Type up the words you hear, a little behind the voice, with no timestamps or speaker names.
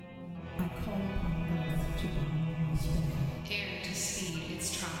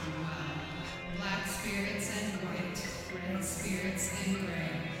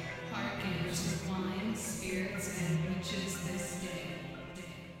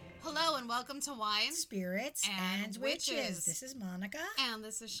Hello and welcome to Wine Spirits and Witches. This is Monica. And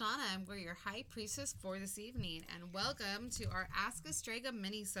this is Shauna, and we're your high priestess for this evening. And welcome to our Ask a Strega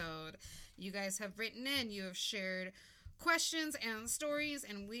mini-sode. You guys have written in, you have shared questions and stories,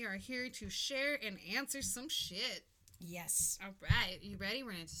 and we are here to share and answer some shit. Yes. All right. You ready?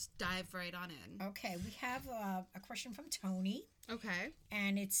 We're going to just dive right on in. Okay. We have a question from Tony. Okay.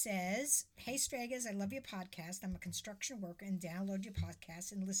 And it says, "Hey, Stragas, I love your podcast. I'm a construction worker and download your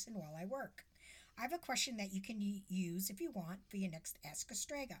podcast and listen while I work. I have a question that you can use if you want for your next Ask a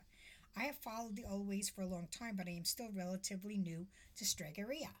Strega. I have followed the old ways for a long time, but I am still relatively new to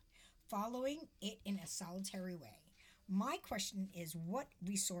Stregaria, following it in a solitary way. My question is, what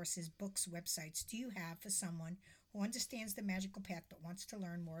resources, books, websites do you have for someone who understands the magical path but wants to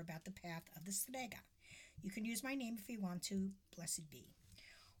learn more about the path of the Strega? You can use my name if you want to. Blessed be."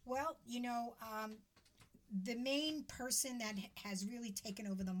 Well, the main person that has really taken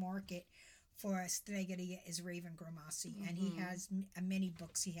over the market for Stregaria is Raven Grimassi, and he has many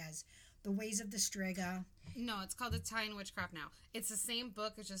books. He has The Ways of the Strega. No, it's called Italian Witchcraft now. It's the same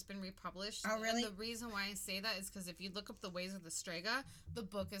book. It's just been republished. Oh, really? And the reason why I say that is because if you look up The Ways of the Strega, the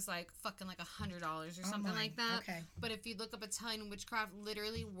book is like fucking like $100 or something like that. Okay. But if you look up Italian Witchcraft,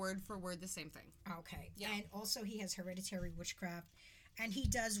 literally word for word the same thing. Okay. Yeah. And also he has Hereditary Witchcraft, and he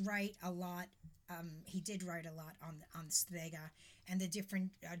does write a lot. He did write a lot on Strega and the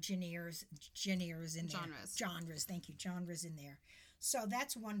different genres in there. Genres in there. So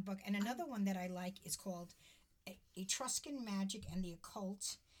that's one book. And another one that I like is called Etruscan Magic and the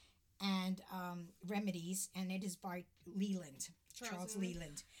Occult and Remedies, and it is by Leland. Charles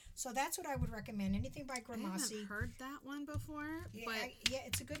Leland. So that's what I would recommend. Anything by Grimassi. I haven't heard that one before. Yeah, but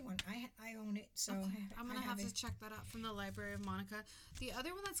it's a good one. I own it, so okay. I'm gonna have to it. check that out from the Library of Monica. The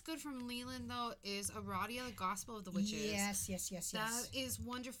other one that's good from Leland though is Aradia, the Gospel of the Witches. Yes. That is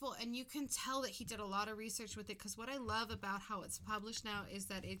wonderful, and you can tell that he did a lot of research with it. Because what I love about how it's published now is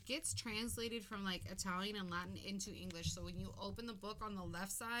that it gets translated from like Italian and Latin into English. So when you open the book on the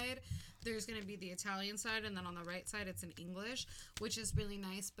left side, there's gonna be the Italian side, and then on the right side it's in English, which is really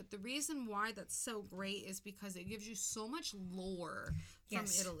nice. But the reason why that's so great is because it gives you so much lore from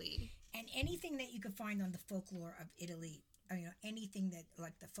Italy. And anything that you can find on the folklore of Italy, anything that,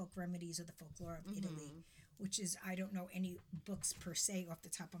 like the folk remedies or the folklore of Italy, which is, I don't know any books per se off the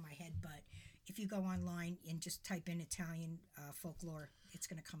top of my head, but if you go online and just type in Italian folklore, it's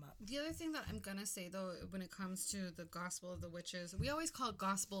going to come up. The other thing that I'm going to say, though, when it comes to the Gospel of the Witches, we always call it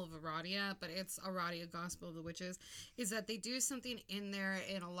Gospel of Aradia, but it's Aradia Gospel of the Witches, is that they do something in there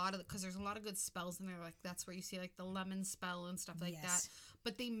in a lot of, because there's a lot of good spells in there, like that's where you see like the lemon spell and stuff like that,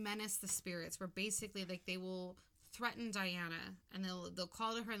 but they menace the spirits, where basically like they will threaten Diana, and they'll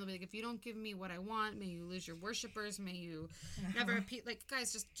call to her and they'll be like, if you don't give me what I want, may you lose your worshipers, may you never repeat, like,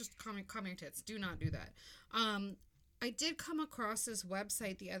 guys, just calm your tits, do not do that. I did come across this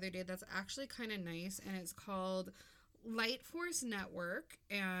website the other day that's actually kind of nice, and it's called Light Force Network,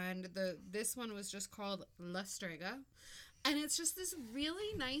 and this one was just called La Strega. And it's just this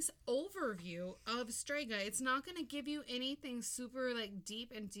really nice overview of Strega. It's not going to give you anything super like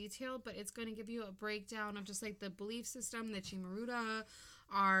deep and detailed, but it's going to give you a breakdown of just like the belief system, the Chimaruda,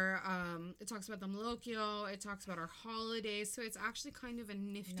 it talks about the Malocchio, it talks about our holidays. So it's actually kind of a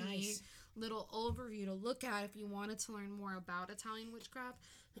nifty little overview to look at if you wanted to learn more about Italian witchcraft.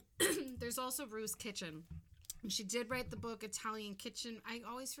 There's also Rue's Kitchen. She did write the book Italian Kitchen. I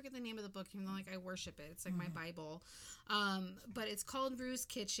always forget the name of the book, even though like I worship it. It's like my Bible. But it's called Rue's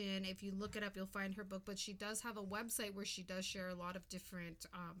Kitchen. If you look it up, you'll find her book. But she does have a website where she does share a lot of different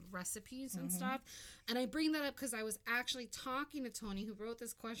recipes and stuff. And I bring that up because I was actually talking to Tony, who wrote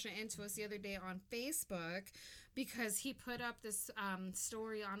this question into us the other day on Facebook, because he put up this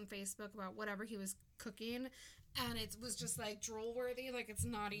story on Facebook about whatever he was cooking. And it was just like droll worthy. Like it's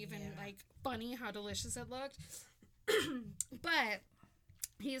not even like funny how delicious it looked. But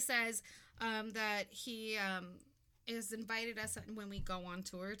he says that he has invited us when we go on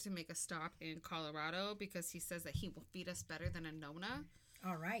tour to make a stop in Colorado, because he says that he will feed us better than a Nona.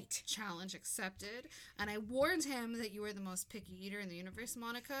 All right. Challenge accepted. And I warned him that you were the most picky eater in the universe,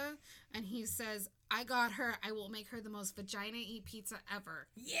 Monica. And he says, I got her. I will make her the most vagina-eat pizza ever.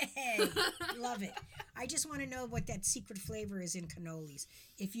 Yeah. Love it. I just want to know what that secret flavor is in cannolis.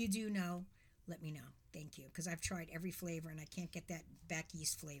 If you do know, let me know. Thank you. Because I've tried every flavor and I can't get that back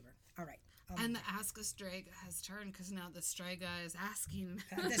east flavor. All right. And the Ask a Strega has turned because now the Strega is asking.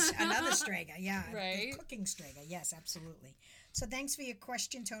 Another Strega, yeah. Right? The cooking Strega, yes, absolutely. So thanks for your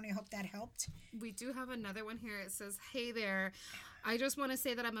question, Tony. I hope that helped. We do have another one here. It says, "Hey there. I just want to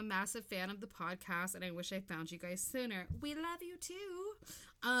say that I'm a massive fan of the podcast and I wish I found you guys sooner. We love you too."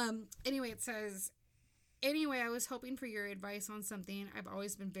 Anyway, it says, "Anyway, I was hoping for your advice on something. I've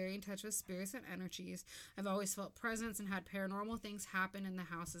always been very in touch with spirits and energies. I've always felt presence and had paranormal things happen in the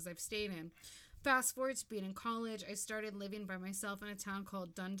houses I've stayed in. Fast forward to being in college, I started living by myself in a town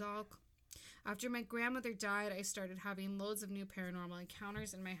called Dundalk. After my grandmother died, I started having loads of new paranormal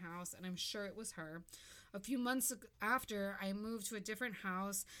encounters in my house, and I'm sure it was her. A few months after, I moved to a different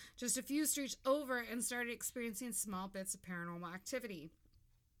house just a few streets over and started experiencing small bits of paranormal activity.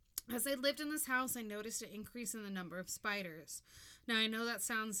 As I lived in this house, I noticed an increase in the number of spiders. Now, I know that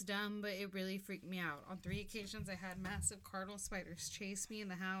sounds dumb, but it really freaked me out. On 3 occasions, I had massive cardinal spiders chase me in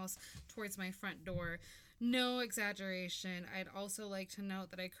the house towards my front door. No exaggeration. I'd also like to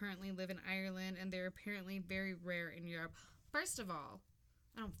note that I currently live in Ireland, and they're apparently very rare in Europe. First of all,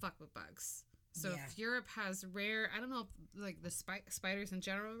 I don't fuck with bugs. So Yeah. if Europe has rare, I don't know if like the spiders in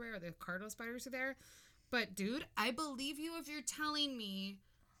general are rare, or the cardinal spiders are there. But dude, I believe you if you're telling me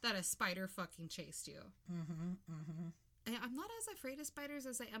that a spider fucking chased you. And I'm not as afraid of spiders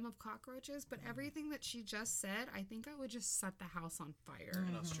as I am of cockroaches, but everything that she just said, I think I would just set the house on fire.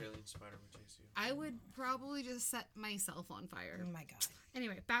 An Australian spider would chase you. I would probably just set myself on fire. Oh my God.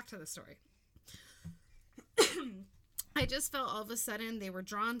 Anyway, back to the story. I just felt all of a sudden they were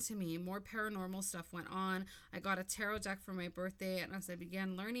drawn to me. More paranormal stuff went on. I got a tarot deck for my birthday, and as I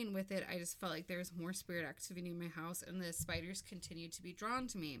began learning with it, I just felt like there was more spirit activity in my house, and the spiders continued to be drawn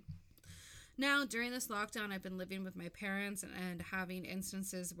to me. Now, during this lockdown, I've been living with my parents and having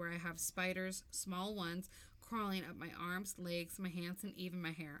instances where I have spiders, small ones, crawling up my arms, legs, my hands, and even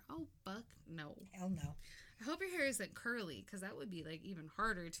my hair. Oh, fuck no. Hell no. I hope your hair isn't curly, because that would be like even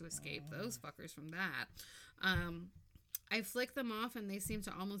harder to escape those fuckers from that. I flick them off and they seem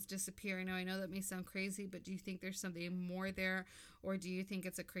to almost disappear. I know that may sound crazy, but do you think there's something more there, or do you think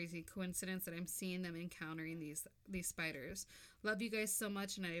it's a crazy coincidence that I'm seeing them encountering these spiders? Love you guys so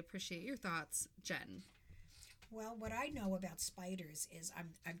much, and I appreciate your thoughts, Jen. Well, what I know about spiders is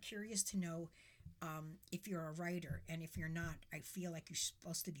I'm curious to know if you're a writer, and if you're not, I feel like you're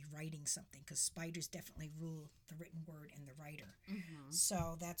supposed to be writing something, because spiders definitely rule the written word and the writer.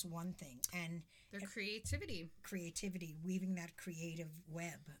 So that's one thing. And Their creativity. Weaving that creative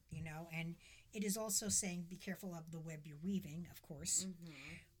web, and it is also saying be careful of the web you're weaving, of course.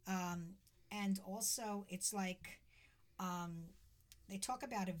 And also it's like they talk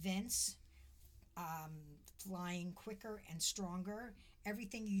about events flying quicker and stronger.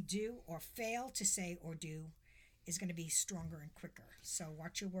 Everything you do or fail to say or do is going to be stronger and quicker. So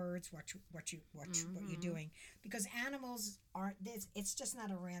watch your words, watch what you're doing, because animals aren't this. It's just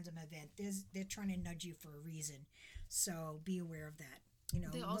not a random event. They're trying to nudge you for a reason. So be aware of that.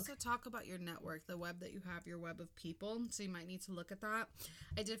 They also talk about your network, the web that you have, your web of people. So you might need to look at that.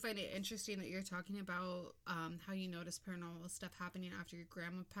 I did find it interesting that you're talking about how you noticed paranormal stuff happening after your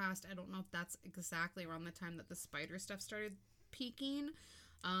grandma passed. I don't know if that's exactly around the time that the spider stuff started peaking.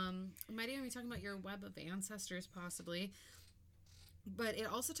 It might even be talking about your web of ancestors, possibly. But it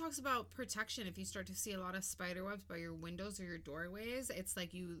also talks about protection. If you start to see a lot of spider webs by your windows or your doorways, it's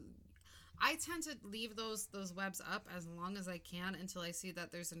like I tend to leave those webs up as long as I can until I see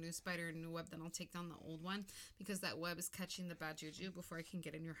that there's a new spider and a new web. Then I'll take down the old one, because that web is catching the bad juju before I can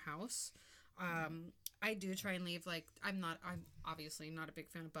get in your house. I do try and leave, I'm obviously not a big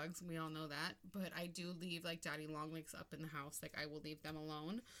fan of bugs, and we all know that, but I do leave daddy long legs up in the house. I will leave them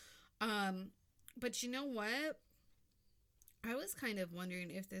alone. But you know what? I was kind of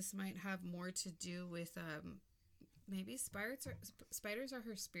wondering if this might have more to do with maybe spiders are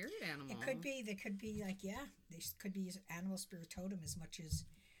her spirit animal. It could be. They could be they could be animal spirit totem, as much as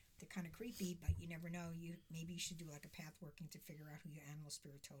they're kind of creepy, but you never know. Maybe you should do a path working to figure out who your animal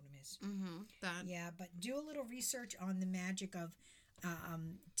spirit totem is. Yeah, but do a little research on the magic of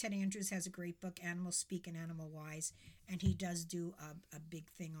Ted Andrews has a great book, Animal Speak and Animal Wise, and he does do a big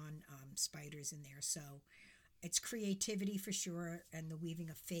thing on spiders in there. So it's creativity for sure, and the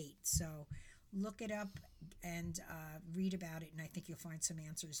weaving of fate. So look it up and read about it, and I think you'll find some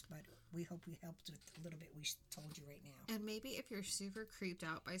answers. But we hope we helped with a little bit we told you right now. And maybe if you're super creeped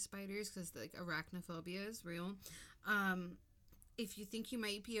out by spiders, because arachnophobia is real, if you think you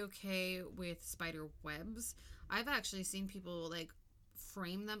might be okay with spider webs, I've actually seen people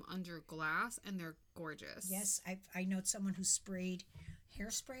frame them under glass, and they're gorgeous. Yes, I know someone who sprayed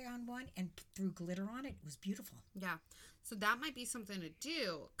hairspray on one and threw glitter on it. It was beautiful. Yeah. So that might be something to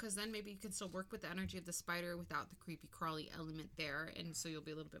do, because then maybe you can still work with the energy of the spider without the creepy crawly element there, and so you'll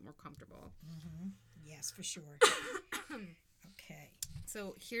be a little bit more comfortable. Mm-hmm. Yes, for sure. Okay.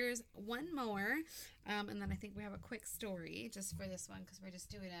 So here's one more, and then I think we have a quick story just for this one, because we're just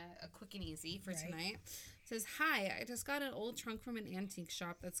doing a quick and easy for tonight. It says, hi, I just got an old trunk from an antique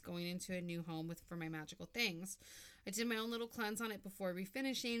shop that's going into a new home for my magical things. I did my own little cleanse on it before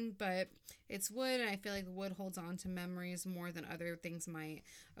refinishing, but it's wood, and I feel like the wood holds on to memories more than other things might.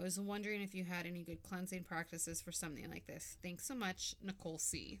 I was wondering if you had any good cleansing practices for something like this. Thanks so much, Nicole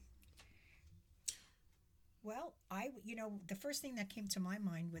C. Well, the first thing that came to my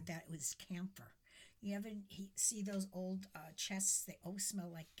mind with that was camphor. You ever see those old chests? They all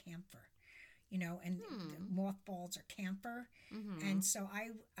smell like camphor, and the mothballs are camphor. Mm-hmm. And so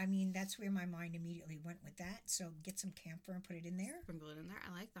I mean, that's where my mind immediately went with that. So get some camphor and put it in there. Sprinkle it in there.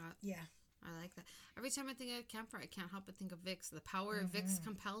 I like that. Yeah. I like that. Every time I think of camphor, I can't help but think of Vicks. The power of Vicks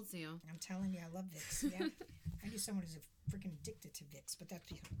compels you. I'm telling you, I love Vicks. Yeah. I knew someone who's freaking addicted to Vicks, but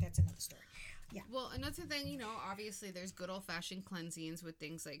that's another story. Yeah. Well, another thing, obviously there's good old-fashioned cleansings with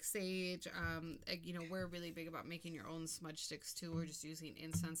things like sage. We're really big about making your own smudge sticks, too. We're just using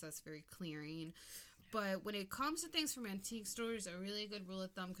incense. That's very clearing. But when it comes to things from antique stores, a really good rule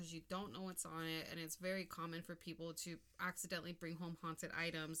of thumb, because you don't know what's on it, and it's very common for people to accidentally bring home haunted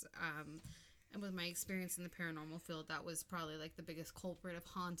items. And with my experience in the paranormal field, that was probably like the biggest culprit of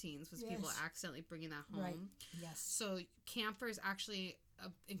hauntings, was people accidentally bringing that home. Right. Yes. So camphor is actually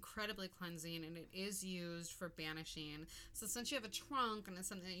incredibly cleansing, and it is used for banishing. So since you have a trunk and it's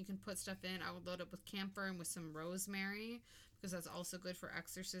something that you can put stuff in, I would load up with camphor and with some rosemary, because that's also good for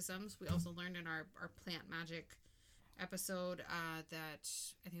exorcisms. We also learned in our plant magic episode that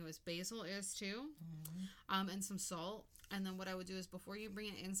I think it was basil is too, and some salt. And then what I would do is, before you bring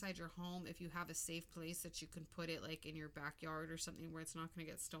it inside your home, if you have a safe place that you can put it, like in your backyard or something where it's not going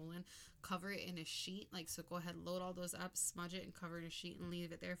to get stolen, cover it in a sheet. So go ahead, load all those up, smudge it, and cover it in a sheet, and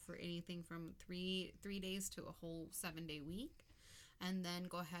leave it there for anything from three days to a whole 7-day week. And then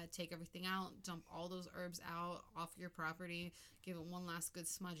go ahead, take everything out, dump all those herbs out off your property, give it one last good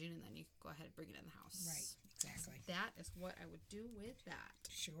smudging, and then you can go ahead and bring it in the house. Right, exactly. That is what I would do with that.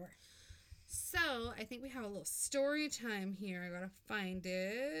 Sure. So, I think we have a little story time here. I gotta find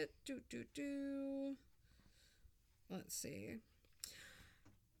it. Let's see.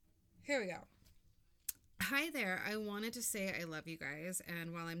 Here we go. Hi there. I wanted to say I love you guys,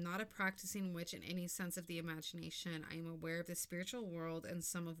 and while I'm not a practicing witch in any sense of the imagination, I am aware of the spiritual world and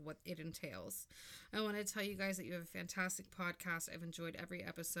some of what it entails. I want to tell you guys that you have a fantastic podcast. I've enjoyed every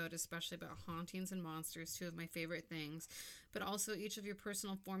episode, especially about hauntings and monsters, two of my favorite things, but also each of your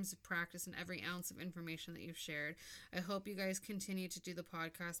personal forms of practice and every ounce of information that you've shared. I hope you guys continue to do the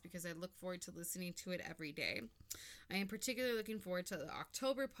podcast, because I look forward to listening to it every day. I am particularly looking forward to the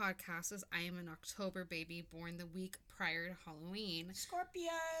October podcast, as I am an October baby born the week prior to Halloween.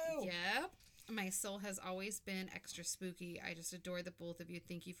 Scorpio! Yep. My soul has always been extra spooky. I just adore the both of you.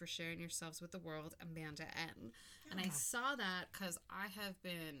 Thank you for sharing yourselves with the world, Amanda N. And I saw that because I have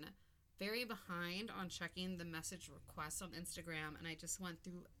been very behind on checking the message requests on Instagram, and I just went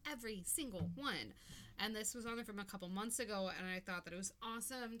through every single one. And this was on there from a couple months ago, and I thought that it was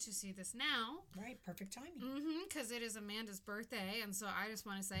awesome to see this now. Right, perfect timing. Because it is Amanda's birthday, and so I just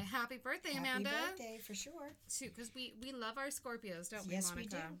want to say happy birthday, Amanda. Happy birthday, for sure. Because we love our Scorpios, don't we, yes,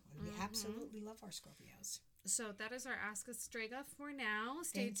 Monica? Yes, we do. We absolutely love our Scorpios. So that is our Ask Us Strega for now.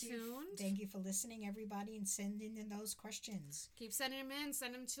 Stay tuned. Thank you for listening, everybody, and sending in those questions. Keep sending them in.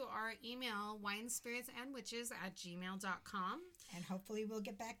 Send them to our email, winespiritsandwitches@gmail.com. And hopefully we'll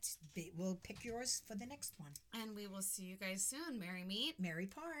get back we'll pick yours for the next one. And we will see you guys soon. Merry meet. Merry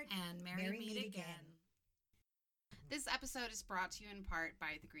part. And merry meet again. This episode is brought to you in part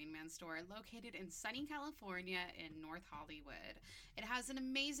by the Green Man Store, located in sunny California in North Hollywood. It has an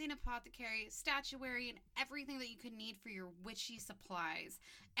amazing apothecary, statuary, and everything that you could need for your witchy supplies.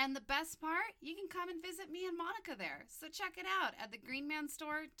 And the best part, you can come and visit me and Monica there. So check it out at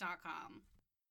thegreenmanstore.com.